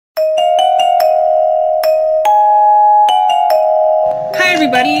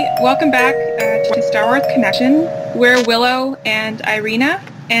everybody. Welcome back to Star Wars Connection. We're Willow and Irina,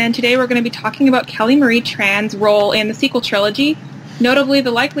 and today we're going to be talking about Kelly Marie Tran's role in the sequel trilogy, notably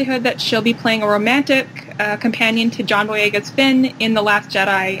the likelihood that she'll be playing a romantic companion to John Boyega's Finn in The Last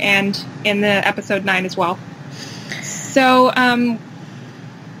Jedi and in the Episode 9 as well. So,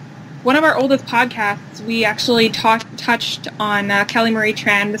 one of our oldest podcasts, we actually touched on Kelly Marie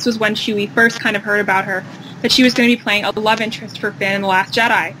Tran. This was when we first kind of heard about her, that she was going to be playing a love interest for Finn in The Last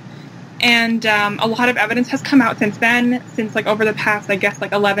Jedi. And a lot of evidence has come out since then, since over the past, I guess,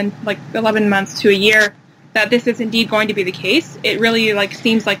 11 months to a year, that this is indeed going to be the case. It really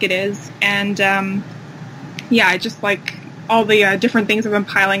seems like it is. And just all the different things have been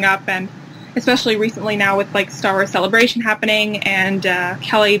piling up, and especially recently now with Star Wars Celebration happening and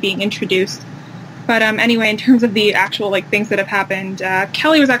Kelly being introduced. But anyway, in terms of the actual things that have happened,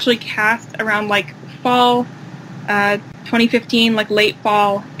 Kelly was actually cast around fall 2015, late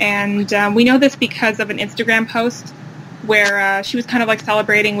fall, and we know this because of an Instagram post where she was kind of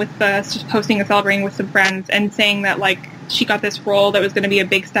celebrating with just posting and celebrating with some friends and saying that she got this role that was going to be a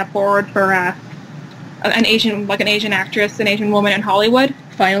big step forward for an Asian actress, an Asian woman in Hollywood.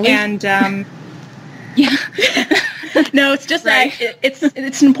 Finally. And yeah. No, it's just that it's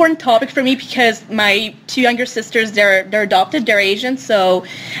an important topic for me because my two younger sisters, they're adopted, they're Asian, so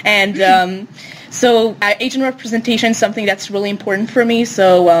Asian representation is something that's really important for me.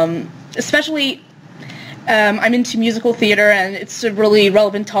 So especially I'm into musical theater, and it's a really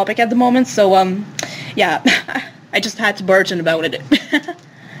relevant topic at the moment. So I just had to barge in about it.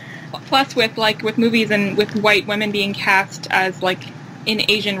 Plus, with movies and with white women being cast as in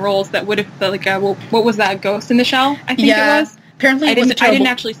Asian roles, that would have what was that, Ghost in the Shell? I think it was. Apparently, I didn't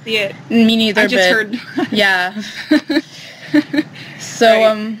actually see it. Me neither. I just heard. Yeah.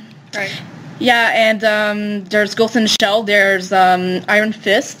 So right. Yeah, and there's Ghost in the Shell. There's Iron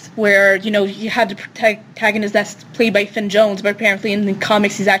Fist, where you had the protagonist that's played by Finn Jones, but apparently in the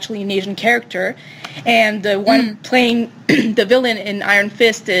comics he's actually an Asian character, and the one playing the villain in Iron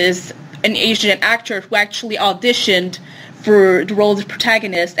Fist is an Asian actor who actually auditioned for the role of the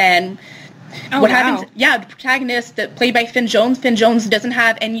protagonist. And happened? Yeah, the protagonist that played by Finn Jones doesn't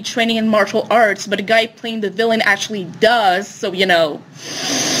have any training in martial arts, but the guy playing the villain actually does. So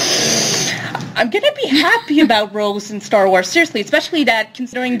I'm gonna be happy about roles in Star Wars, seriously, especially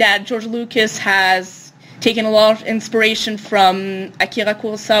considering that George Lucas has taken a lot of inspiration from Akira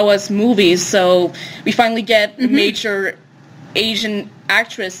Kurosawa's movies, so we finally get a major Asian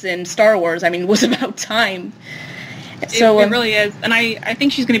actress in Star Wars. I mean, it was about time. So it really is, and I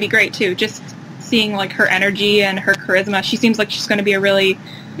think she's going to be great too. Just seeing her energy and her charisma, she seems like she's going to be a really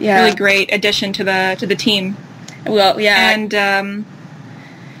great addition to the team. Well, yeah, and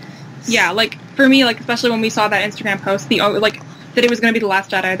for me, especially when we saw that Instagram post, that it was going to be The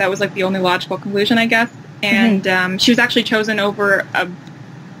Last Jedi, that was the only logical conclusion, I guess. And she was actually chosen over a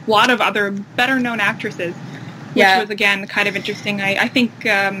lot of other better known actresses, which was again kind of interesting. I think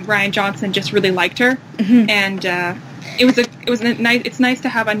Rian Johnson just really liked her, and it's nice to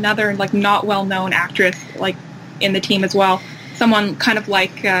have another not well known actress in the team as well. Someone kind of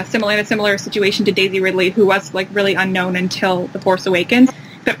in a similar situation to Daisy Ridley, who was really unknown until The Force Awakens,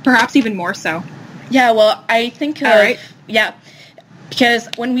 but perhaps even more so. Yeah, well, I think right. Yeah, because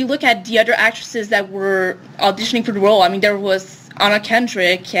when we look at the other actresses that were auditioning for the role, I mean, there was Anna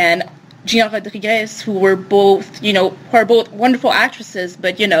Kendrick and Gina Rodriguez, who are both wonderful actresses,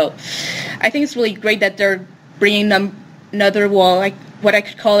 but I think it's really great that they're bringing them another what I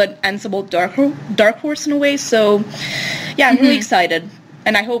could call an ensemble dark horse in a way. So yeah, I'm really excited,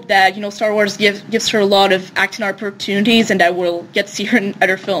 and I hope that Star Wars gives her a lot of acting opportunities, and that we'll get to see her in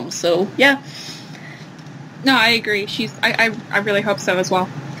other films. So yeah. No, I agree. I really hope so as well.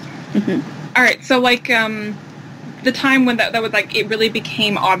 All right, so the time when that was it really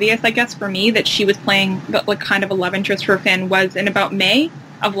became obvious, I guess, for me that she was playing kind of a love interest for Finn was in about May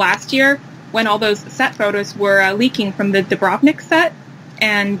of last year, when all those set photos were leaking from the Dubrovnik set,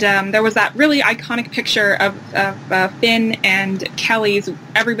 and there was that really iconic picture of Finn and Kelly's.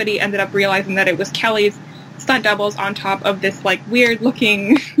 Everybody ended up realizing that it was Kelly's stunt doubles on top of this weird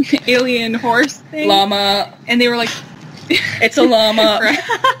looking alien horse thing. Llama. And they were it's a llama.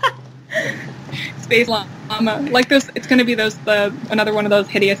 Space llama. It's going to be another one of those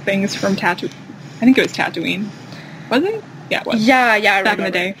hideous things from Tatooine. I think it was Tatooine. Was it? Yeah, it was. Yeah, I back remember.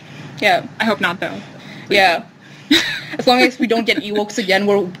 in the day. Yeah. I hope not, though. Yeah. As long as we don't get Ewoks again,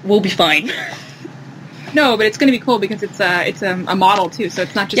 we'll be fine. No, but it's going to be cool because it's a model too, so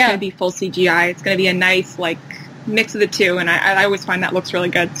it's not just going to be full CGI. It's going to be a nice mix of the two, and I always find that looks really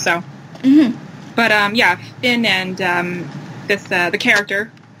good. So, but Finn and the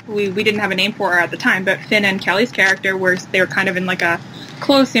character. We didn't have a name for her at the time, but Finn and Kelly's character they were kind of in like a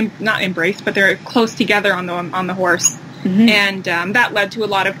close, not embrace, but they're close together on the horse. Mm-hmm. And that led to a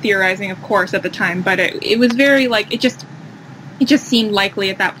lot of theorizing, of course, at the time. But it was very like it just seemed likely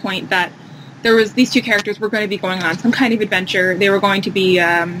at that point that these two characters were going to be going on some kind of adventure. They were going to be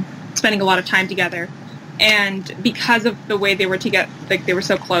spending a lot of time together, and because of the way they were together, like they were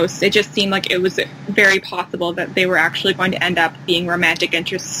so close, it just seemed like it was very possible that they were actually going to end up being romantic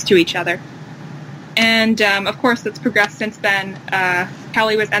interests to each other. And of course, that's progressed since then.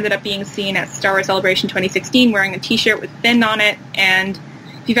 Kelly ended up being seen at Star Wars Celebration 2016 wearing a T-shirt with Finn on it, and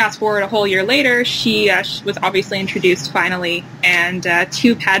if you fast forward a whole year later, she was obviously introduced finally, and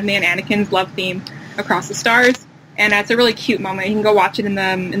to Padme and Anakin's love theme across the stars, and it's a really cute moment. You can go watch it in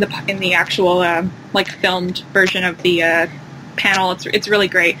the actual like filmed version of the panel. It's really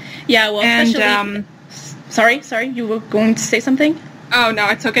great. Yeah, well, and sorry, you were going to say something? Oh, no,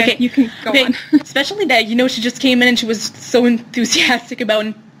 it's okay. You can go on. Especially that, she just came in and she was so enthusiastic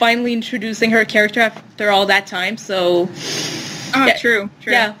about finally introducing her character after all that time, so... Oh, yeah. True.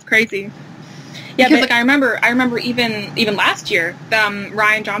 Yeah. It's crazy. Yeah, because I remember even last year,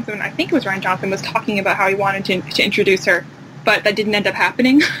 Rian Johnson, I think it was Rian Johnson, was talking about how he wanted to introduce her, but that didn't end up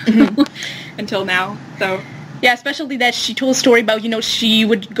happening mm-hmm. until now, so... Yeah, especially that she told a story about, she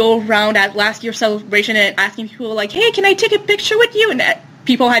would go around at last year's celebration and asking people, like, hey, can I take a picture with you? And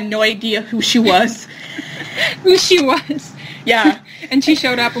people had no idea who she was. Who she was. Yeah. And she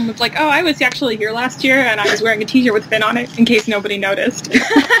showed up and was like, oh, I was actually here last year, and I was wearing a T-shirt with Finn on it, in case nobody noticed.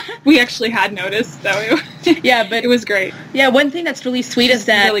 We actually had noticed, so yeah, but it was great. Yeah, one thing that's really sweet is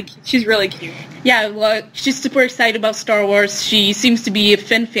that... she's really cute. Yeah, well, she's super excited about Star Wars. She seems to be a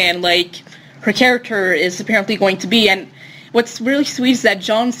Finn fan, like... her character is apparently going to be, and what's really sweet is that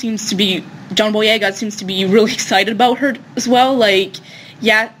John Boyega seems to be really excited about her as well. Like,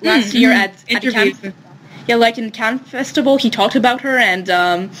 last year at interviews. Like in Cannes Festival, he talked about her, and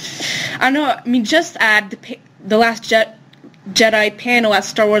I don't know. I mean, just at the Last Jedi panel at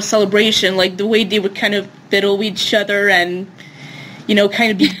Star Wars Celebration, like the way they would kind of fiddle with each other and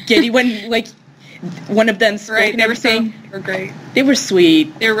kind of be giddy when like. One of them spoke and everything. They were great. They were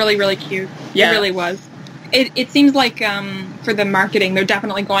sweet. They were really, really cute. Yeah. It really was. It seems like for the marketing, they're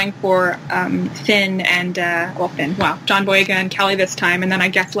definitely going for Finn and, John Boyega and Kelly this time, and then I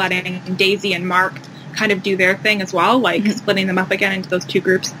guess letting Daisy and Mark kind of do their thing as well, like mm-hmm. splitting them up again into those two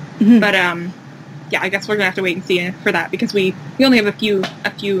groups. Mm-hmm. But, I guess we're going to have to wait and see for that, because we only have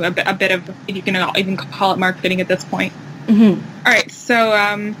a bit of, if you can even call it marketing at this point. Mm-hmm. All right,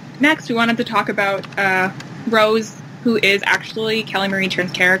 so next we wanted to talk about Rose, who is actually Kelly Marie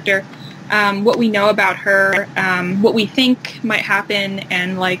Tran's character, what we know about her, what we think might happen,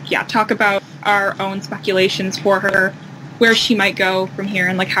 and talk about our own speculations for her, where she might go from here,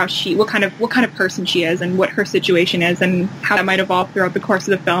 and what kind of person she is, and what her situation is, and how that might evolve throughout the course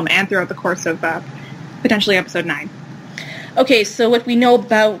of the film and throughout the course of potentially episode 9. Okay, so what we know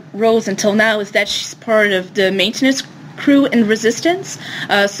about Rose until now is that she's part of the maintenance crew in Resistance.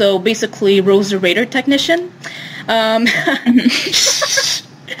 So basically, Rose the radar technician. Oh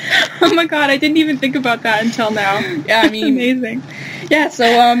my god, I didn't even think about that until now. Yeah, I mean, amazing. Yeah,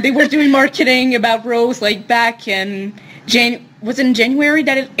 so they were doing marketing about Rose back in was it in January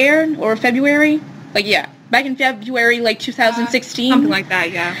that it aired, or February? Back in February 2016. Something like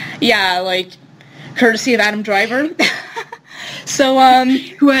that, yeah. Yeah, courtesy of Adam Driver. So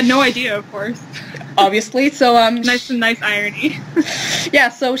who had no idea, of course. Obviously, so nice irony. Yeah,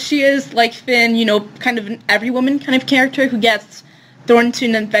 so she is like Finn, kind of an every woman kind of character who gets thrown into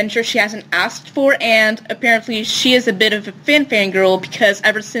an adventure she hasn't asked for, and apparently she is a bit of a Finn fangirl because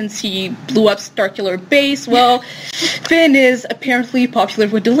ever since he blew up Starkiller Base, Finn is apparently popular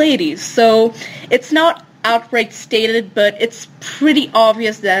with the ladies. So it's not outright stated, but it's pretty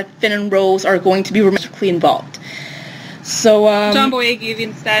obvious that Finn and Rose are going to be romantically involved. So John Boyega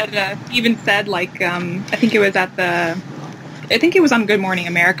even said I think it was on Good Morning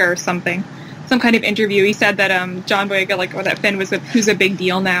America or something, some kind of interview. He said that John Boyega that Finn who's a big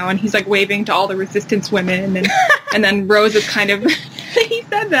deal now, and he's waving to all the Resistance women, and and then Rose is kind of he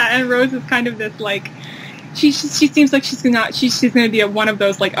said that, and Rose is kind of this she seems like she's gonna be one of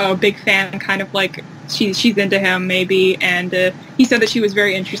those a big fan, kind of she's into him maybe, and he said that she was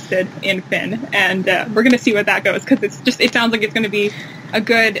very interested in Finn, and we're gonna see what that goes, because it sounds like it's gonna be a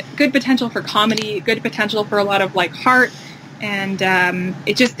good potential for comedy, good potential for a lot of heart, and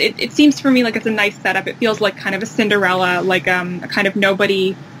it seems for me like it's a nice setup. It feels like kind of a Cinderella, a kind of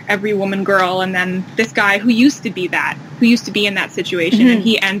nobody, every woman girl, and then this guy who used to be in that situation, mm-hmm. and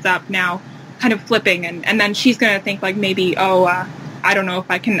he ends up now kind of flipping, and then she's going to think, like, maybe, I don't know if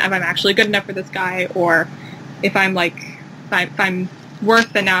I'm actually good enough for this guy, or if I'm, like, if I'm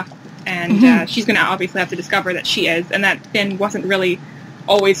worth enough, and she's going to obviously have to discover that she is, and that Finn wasn't really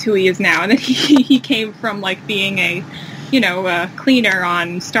always who he is now, and that he came from, like, being a, cleaner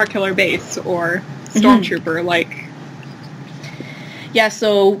on Starkiller Base, or Stormtrooper, like... Yeah,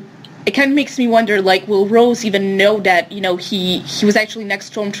 so it kind of makes me wonder, like, will Rose even know that, he was actually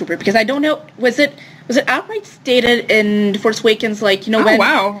next Stormtrooper? Because I don't know, was it outright stated in The Force Awakens, like, when... Oh,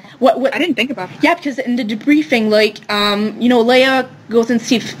 wow. What, I didn't think about that. Yeah, because in the debriefing, like, Leia goes and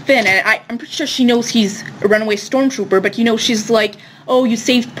sees Finn, and I'm pretty sure she knows he's a runaway Stormtrooper, but, she's like, oh, you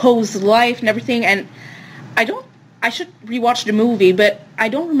saved Poe's life and everything, and I should rewatch the movie, but I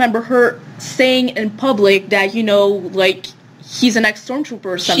don't remember her saying in public that, like, he's an ex-Stormtrooper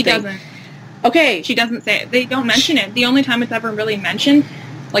or something. She doesn't. Okay. She doesn't say it. They don't mention it. The only time it's ever really mentioned,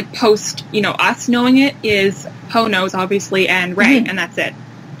 like, post, us knowing it, is Poe knows, obviously, and Rey, and that's it.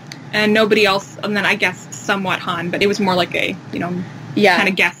 And nobody else, and then I guess somewhat Han, but it was more like a, kind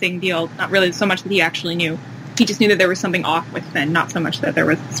of guessing deal. Not really so much that he actually knew. He just knew that there was something off with Finn, not so much that there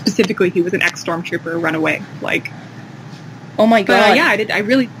was, specifically, he was an ex-Stormtrooper runaway, like... Oh my god.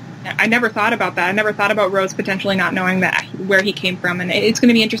 But, I never thought about that. I never thought about Rose potentially not knowing that where he came from, and it's going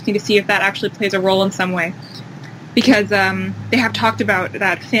to be interesting to see if that actually plays a role in some way. Because they have talked about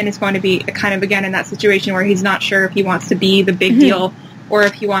that Finn is going to be kind of, again, in that situation where he's not sure if he wants to be the big deal, or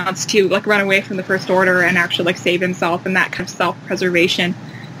if he wants to, like, run away from the First Order and actually, like, save himself, and that kind of self-preservation.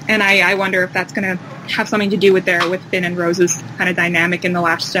 And I wonder if that's going to have something to do with Finn and Rose's kind of dynamic in The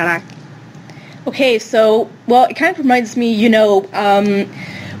Last Jedi. Okay, so, well, it kind of reminds me,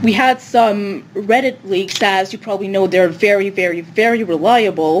 we had some Reddit leaks, as you probably know, they're very, very, very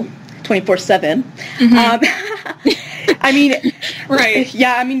reliable, 24/7. I mean, right?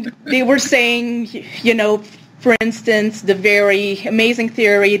 Yeah, I mean, they were saying, for instance, the very amazing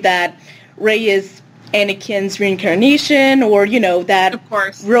theory that Rey is Anakin's reincarnation, or that of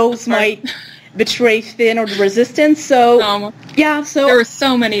course Rose might betray Finn or the Resistance. So yeah, so there were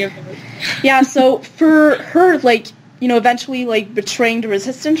so many of those. Yeah, so for her, like, eventually, like, betraying the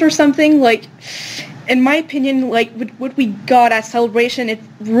Resistance or something, like, in my opinion, like, with what we got at Celebration, it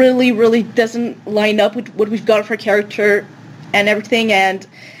really, really doesn't line up with what we've got of her character and everything, and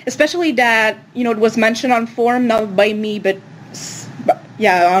especially that, it was mentioned on forum, not by me, but,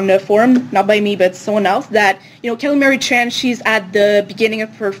 yeah, on the forum, not by me, but someone else, that, Kelly Marie Tran, she's at the beginning of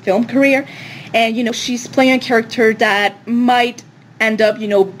her film career, and, she's playing a character that might end up,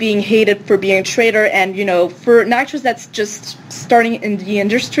 being hated for being a traitor, and, for an actress that's just starting in the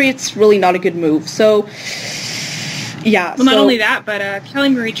industry, it's really not a good move. So, yeah. Well, not only that, but Kelly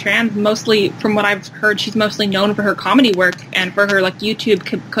Marie Tran, mostly, from what I've heard, she's mostly known for her comedy work and for her, like, YouTube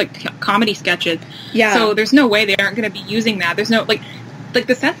comedy sketches. Yeah. So there's no way they aren't going to be using that. There's no, like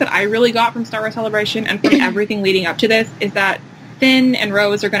the sense that I really got from Star Wars Celebration and from everything leading up to this is that Finn and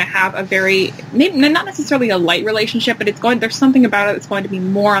Rose are going to have a very, maybe not necessarily a light relationship, but there's something about it that's going to be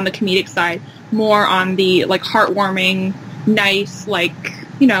more on the comedic side, more on the, like, heartwarming, nice, like,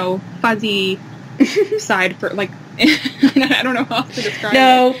 fuzzy side for, like, I don't know how else to describe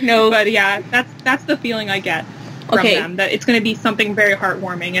it. No. But yeah, that's the feeling I get from them, that it's going to be something very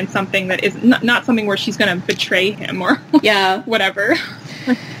heartwarming and something that is not something where she's going to betray him or whatever.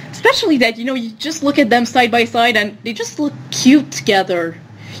 Especially that, you just look at them side by side and they just look cute together.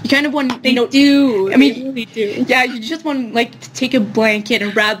 You kind of want, They do. I mean, they really do. Yeah, you just want, like, to take a blanket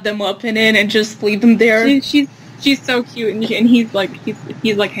and wrap them up in it and just leave them there. She's so cute, and he's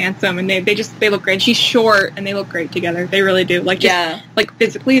like handsome, and they look great. She's short, and they look great together. They really do. Like, like,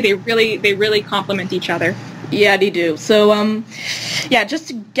 physically, they really complement each other. Yeah, they do. So, yeah, just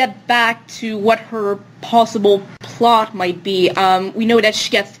to get back to what her possible plot might be, we know that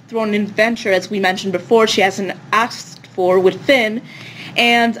she gets thrown in an adventure, as we mentioned before, she hasn't asked for with Finn,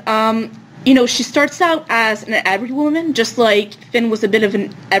 and, she starts out as an everywoman, just like Finn was a bit of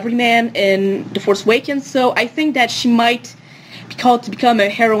an everyman in The Force Awakens, so I think that she might be called to become a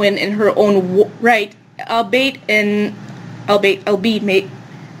heroine in her own right, albeit, mate,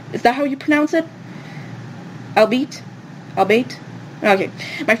 is that how you pronounce it? Albeit? Okay,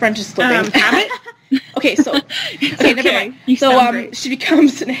 my French is slipping. Okay, so never mind. So she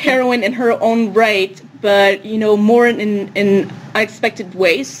becomes a heroine in her own right, but more in unexpected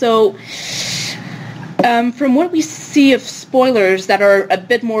ways. So from what we see of spoilers that are a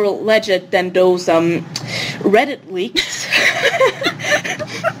bit more legit than those Reddit leaks.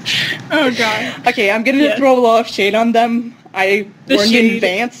 Oh god. Okay, I'm gonna throw a lot of shade on them. I warned you in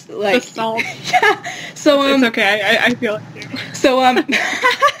advance. Like, the salt. Yeah. So it's okay. I feel it too. So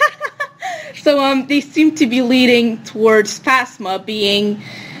So they seem to be leading towards Phasma being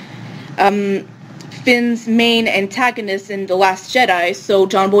Finn's main antagonist in The Last Jedi. So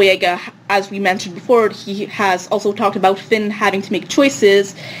John Boyega, as we mentioned before, he has also talked about Finn having to make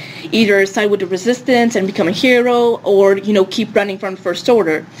choices, either side with the Resistance and become a hero, or, keep running from the First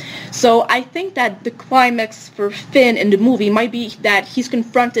Order. So I think that the climax for Finn in the movie might be that he's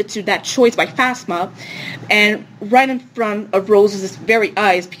confronted to that choice by Phasma, and right in front of Rose's very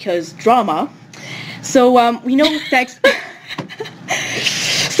eyes, because drama. So we know thanks...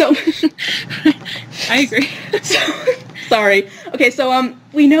 So, I agree. Sorry. Okay, so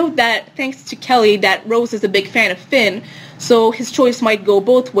we know that thanks to Kelly that Rose is a big fan of Finn, so his choice might go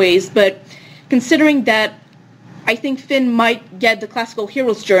both ways, but considering that I think Finn might get the classical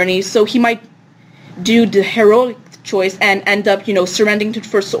hero's journey, so he might do the heroic choice and end up, surrendering to the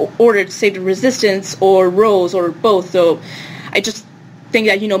First Order to save the Resistance, or Rose, or both. So I just think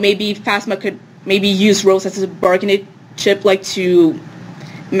that, maybe Phasma could maybe use Rose as a bargaining chip, like to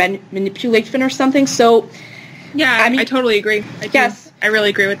manipulate Finn or something. So yeah, I totally agree. I really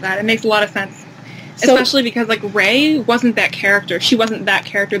agree with that. It makes a lot of sense, especially because Rey wasn't that character. She wasn't that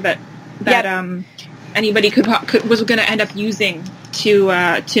character that anybody was going to end up using to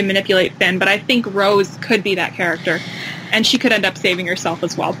manipulate Finn. But I think Rose could be that character, and she could end up saving herself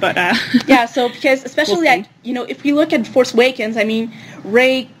as well. But yeah, so because especially if we look at Force Awakens,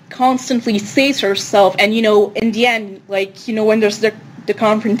 Rey constantly saves herself, and in the end, when there's the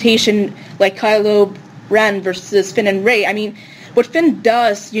confrontation, like Kylo Ren versus Finn and Rey, what Finn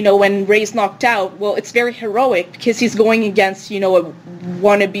does, when Rey's knocked out, well, it's very heroic, because he's going against, a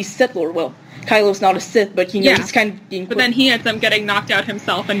wannabe Sith Lord. Well, Kylo's not a Sith, but, he's kind of being... But then he ends up getting knocked out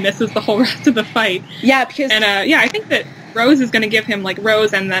himself and misses the whole rest of the fight. Yeah, because... And, I think that Rose is going to give him,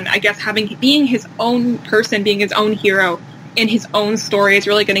 Rose, and then, I guess, being his own person, being his own hero in his own story is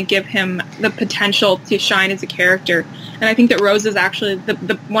really going to give him the potential to shine as a character. And I think that Rose is actually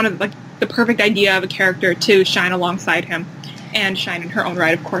the perfect idea of a character to shine alongside him, and shine in her own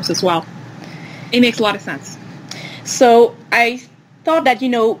right, of course, as well. It makes a lot of sense. So I thought that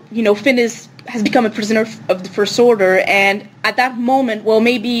Finn has become a prisoner of the First Order, and at that moment, well,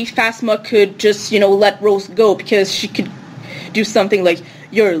 maybe Phasma could just let Rose go, because she could do something like,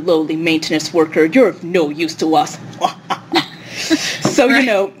 "You're a lowly maintenance worker. You're of no use to us."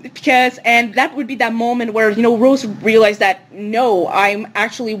 So, because, and that would be that moment where, Rose realized that, no, I'm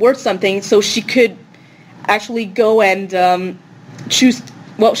actually worth something, so she could actually go and choose,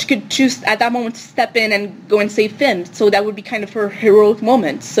 she could choose at that moment to step in and go and save Finn, so that would be kind of her heroic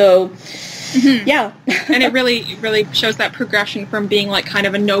moment, so, yeah. And it really, really shows that progression from being, kind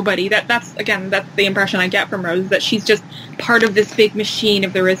of a nobody. That's the impression I get from Rose, that she's just part of this big machine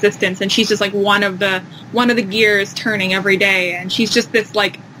of the Resistance, and she's just, one of the gears turning every day, and she's just this,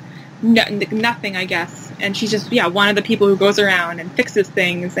 nothing, I guess. And she's just, one of the people who goes around and fixes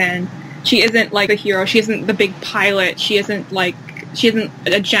things, and she isn't, a hero. She isn't the big pilot. She isn't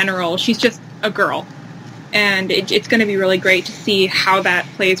a general. She's just a girl. And it's going to be really great to see how that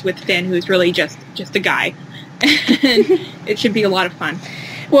plays with Finn, who's really just a guy. And it should be a lot of fun.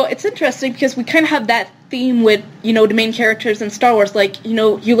 Well, it's interesting because we kind of have that theme with, the main characters in Star Wars.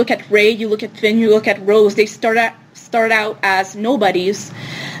 You look at Rey, you look at Finn, you look at Rose. They start out as nobodies,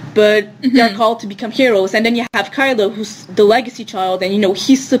 but they're called to become heroes. And then you have Kylo, who's the legacy child, and,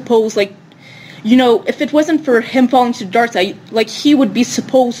 he's supposed, if it wasn't for him falling to the dark side, he would be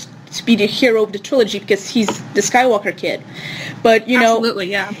supposed to be the hero of the trilogy because he's the Skywalker kid. But,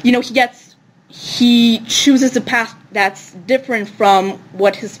 absolutely, yeah. He chooses a path that's different from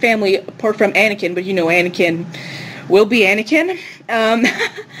what his family, apart from Anakin, but Anakin will be Anakin.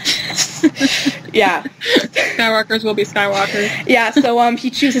 Yeah. Skywalkers will be Skywalkers. Yeah, so he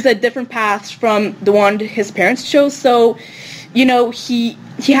chooses a different path from the one his parents chose. So, his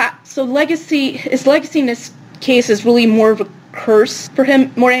legacy in this case is really more of a curse for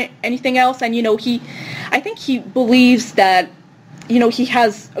him more than anything else, and I think he believes that he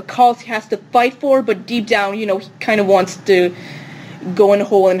has a cause he has to fight for, but deep down he kind of wants to go in a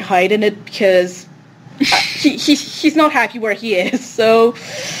hole and hide in it because he's not happy where he is. So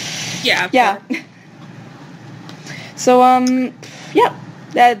yeah. So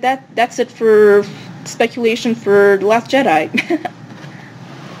that's it for speculation for The Last Jedi.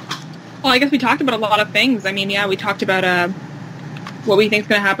 Well, I guess we talked about a lot of things. We talked about what we think is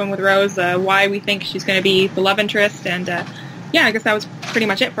going to happen with Rose, why we think she's going to be the love interest, and I guess that was pretty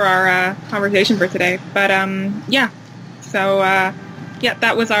much it for our conversation for today. But so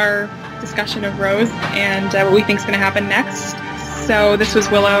that was our discussion of Rose and what we think is going to happen next. So this was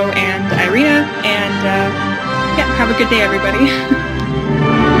Willow and Irina, and have a good day, everybody.